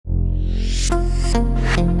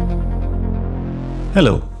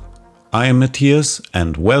Hello, I am Matthias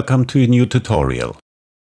and welcome to a new tutorial.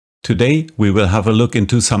 Today we will have a look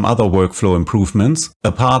into some other workflow improvements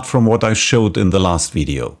apart from what I showed in the last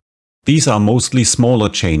video. These are mostly smaller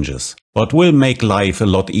changes, but will make life a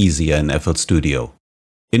lot easier in FL Studio.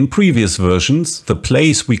 In previous versions, the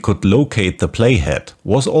place we could locate the playhead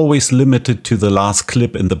was always limited to the last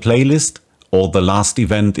clip in the playlist or the last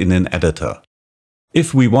event in an editor.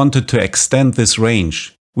 If we wanted to extend this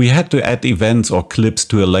range, we had to add events or clips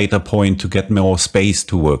to a later point to get more space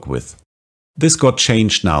to work with. This got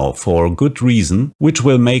changed now for a good reason, which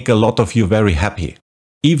will make a lot of you very happy.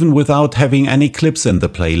 Even without having any clips in the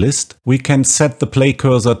playlist, we can set the play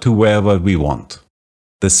cursor to wherever we want.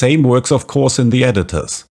 The same works of course in the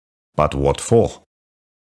editors. But what for?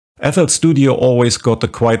 FL Studio always got a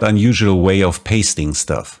quite unusual way of pasting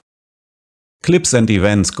stuff. Clips and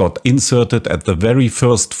events got inserted at the very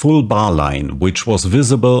first full bar line, which was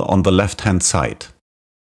visible on the left-hand side.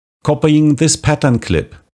 Copying this pattern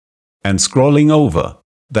clip and scrolling over,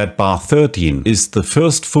 that bar 13 is the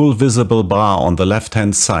first full visible bar on the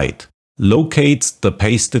left-hand side, locates the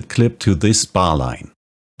pasted clip to this bar line.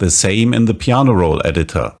 The same in the piano roll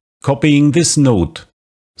editor. Copying this note,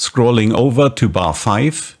 scrolling over to bar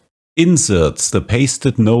 5, inserts the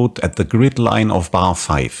pasted note at the grid line of bar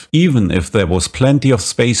 5, even if there was plenty of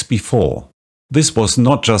space before. This was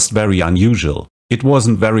not just very unusual, it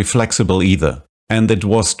wasn't very flexible either, and it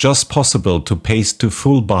was just possible to paste to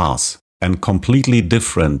full bars, and completely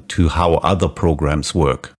different to how other programs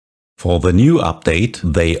work. For the new update,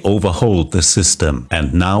 they overhauled the system,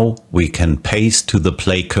 and now we can paste to the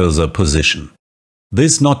play cursor position.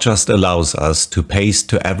 This not just allows us to paste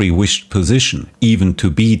to every wished position, even to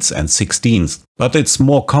beats and 16ths, but it's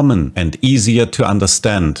more common and easier to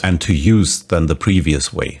understand and to use than the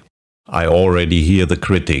previous way. I already hear the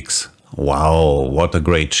critics. Wow, what a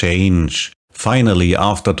great change! Finally,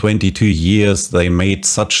 after 22 years, they made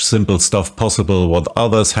such simple stuff possible what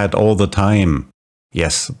others had all the time.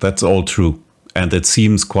 Yes, that's all true, and it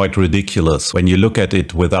seems quite ridiculous when you look at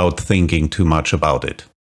it without thinking too much about it.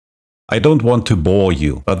 I don't want to bore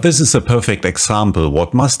you, but this is a perfect example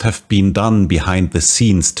what must have been done behind the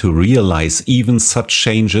scenes to realize even such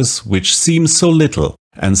changes which seem so little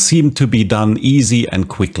and seem to be done easy and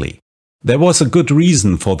quickly. There was a good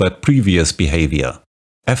reason for that previous behavior.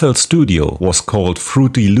 FL Studio was called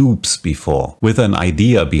Fruity Loops before, with an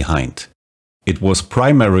idea behind. It was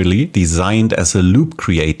primarily designed as a loop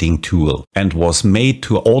creating tool and was made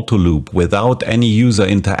to auto-loop without any user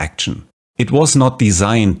interaction. It was not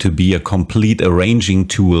designed to be a complete arranging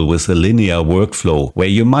tool with a linear workflow where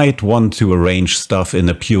you might want to arrange stuff in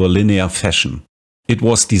a pure linear fashion. It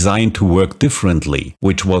was designed to work differently,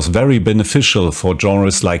 which was very beneficial for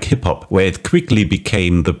genres like hip-hop, where it quickly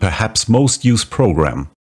became the perhaps most used program.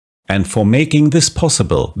 And for making this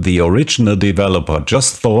possible, the original developer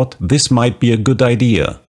just thought this might be a good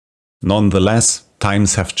idea. Nonetheless,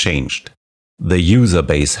 times have changed. The user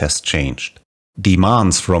base has changed.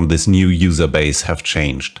 Demands from this new user base have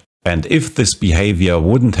changed. And if this behavior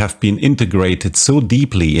wouldn't have been integrated so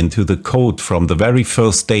deeply into the code from the very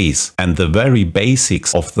first days and the very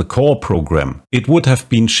basics of the core program, it would have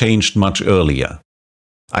been changed much earlier.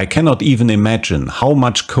 I cannot even imagine how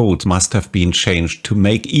much code must have been changed to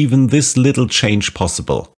make even this little change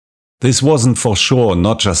possible. This wasn't for sure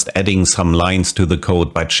not just adding some lines to the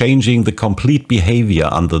code by changing the complete behavior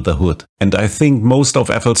under the hood. And I think most of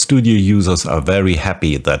FL Studio users are very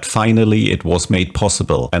happy that finally it was made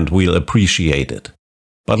possible and will appreciate it.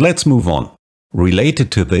 But let's move on.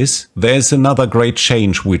 Related to this, there's another great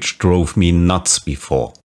change which drove me nuts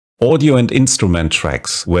before. Audio and instrument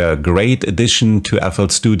tracks were a great addition to FL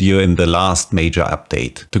Studio in the last major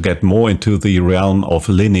update, to get more into the realm of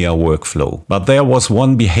linear workflow. But there was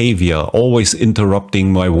one behavior always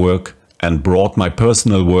interrupting my work and brought my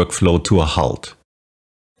personal workflow to a halt.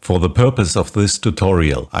 For the purpose of this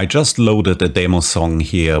tutorial, I just loaded a demo song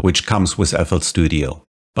here which comes with FL Studio.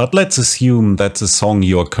 But let's assume that's a song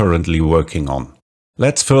you're currently working on.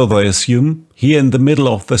 Let's further assume, here in the middle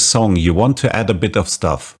of the song you want to add a bit of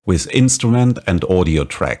stuff with instrument and audio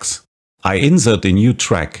tracks. I insert a new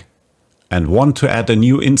track and want to add a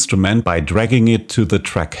new instrument by dragging it to the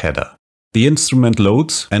track header. The instrument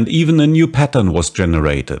loads and even a new pattern was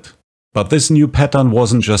generated. But this new pattern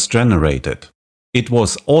wasn't just generated. It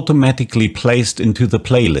was automatically placed into the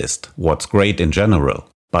playlist, what's great in general,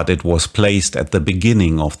 but it was placed at the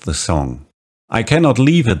beginning of the song. I cannot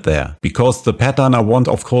leave it there, because the pattern I want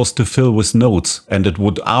of course to fill with notes, and it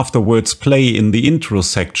would afterwards play in the intro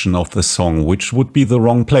section of the song, which would be the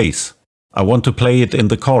wrong place. I want to play it in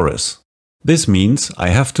the chorus. This means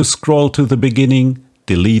I have to scroll to the beginning,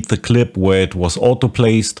 delete the clip where it was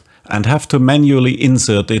auto-placed, and have to manually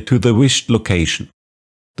insert it to the wished location.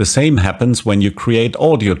 The same happens when you create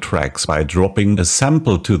audio tracks by dropping a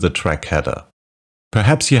sample to the track header.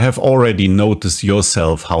 Perhaps you have already noticed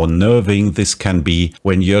yourself how nerving this can be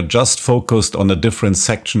when you're just focused on a different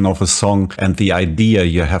section of a song and the idea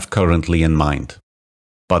you have currently in mind.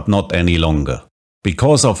 But not any longer.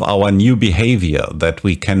 Because of our new behavior that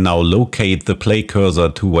we can now locate the play cursor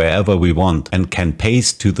to wherever we want and can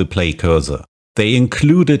paste to the play cursor, they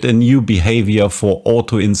included a new behavior for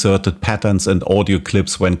auto-inserted patterns and audio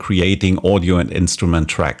clips when creating audio and instrument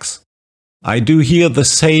tracks. I do here the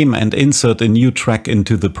same and insert a new track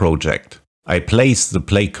into the project. I place the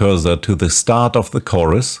play cursor to the start of the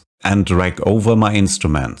chorus and drag over my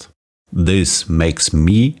instrument. This makes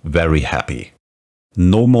me very happy.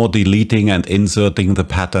 No more deleting and inserting the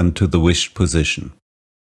pattern to the wished position.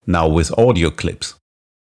 Now with audio clips.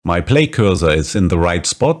 My play cursor is in the right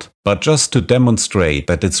spot, but just to demonstrate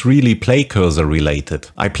that it's really play cursor related,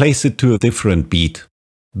 I place it to a different beat.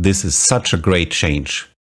 This is such a great change.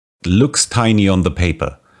 It looks tiny on the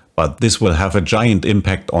paper, but this will have a giant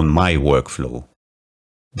impact on my workflow.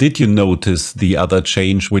 Did you notice the other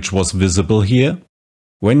change which was visible here?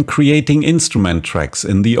 When creating instrument tracks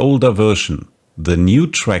in the older version, the new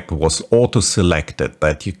track was auto-selected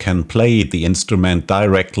that you can play the instrument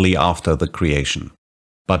directly after the creation.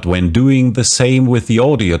 But when doing the same with the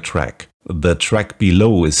audio track, the track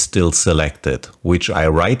below is still selected, which I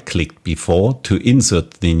right-clicked before to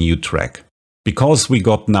insert the new track. Because we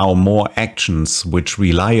got now more actions which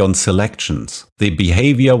rely on selections, the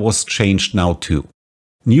behavior was changed now too.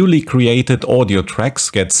 Newly created audio tracks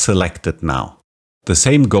get selected now. The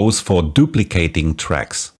same goes for duplicating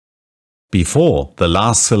tracks. Before, the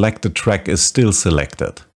last selected track is still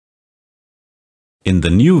selected. In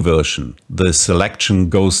the new version, the selection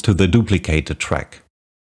goes to the duplicated track.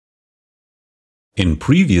 In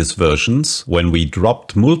previous versions, when we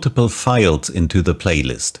dropped multiple files into the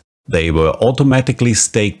playlist, they were automatically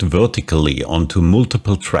staked vertically onto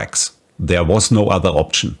multiple tracks. There was no other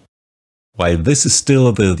option. While this is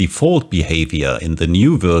still the default behavior in the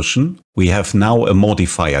new version, we have now a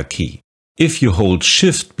modifier key. If you hold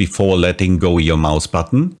Shift before letting go your mouse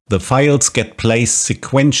button, the files get placed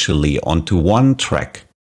sequentially onto one track.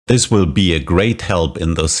 This will be a great help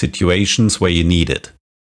in those situations where you need it.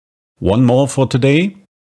 One more for today.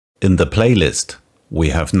 In the playlist, we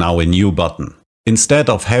have now a new button. Instead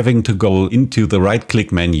of having to go into the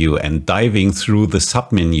right-click menu and diving through the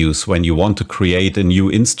submenus when you want to create a new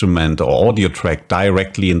instrument or audio track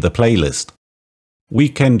directly in the playlist, we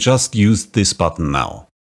can just use this button now.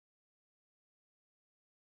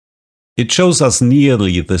 It shows us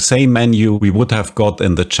nearly the same menu we would have got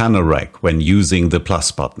in the channel rack when using the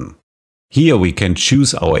plus button. Here we can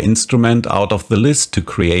choose our instrument out of the list to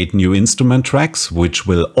create new instrument tracks, which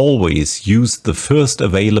will always use the first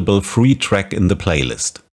available free track in the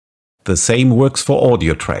playlist. The same works for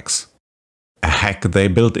audio tracks. A hack they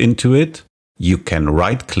built into it: you can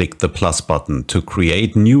right-click the plus button to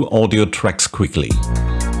create new audio tracks quickly.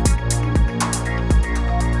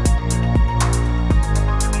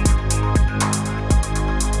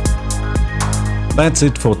 That's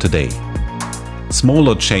it for today.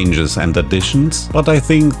 Smaller changes and additions, but I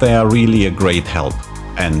think they are really a great help.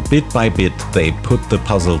 And bit by bit they put the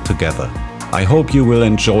puzzle together. I hope you will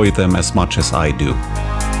enjoy them as much as I do.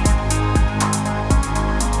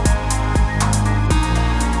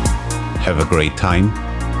 Have a great time,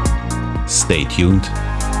 stay tuned,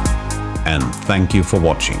 and thank you for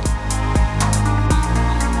watching.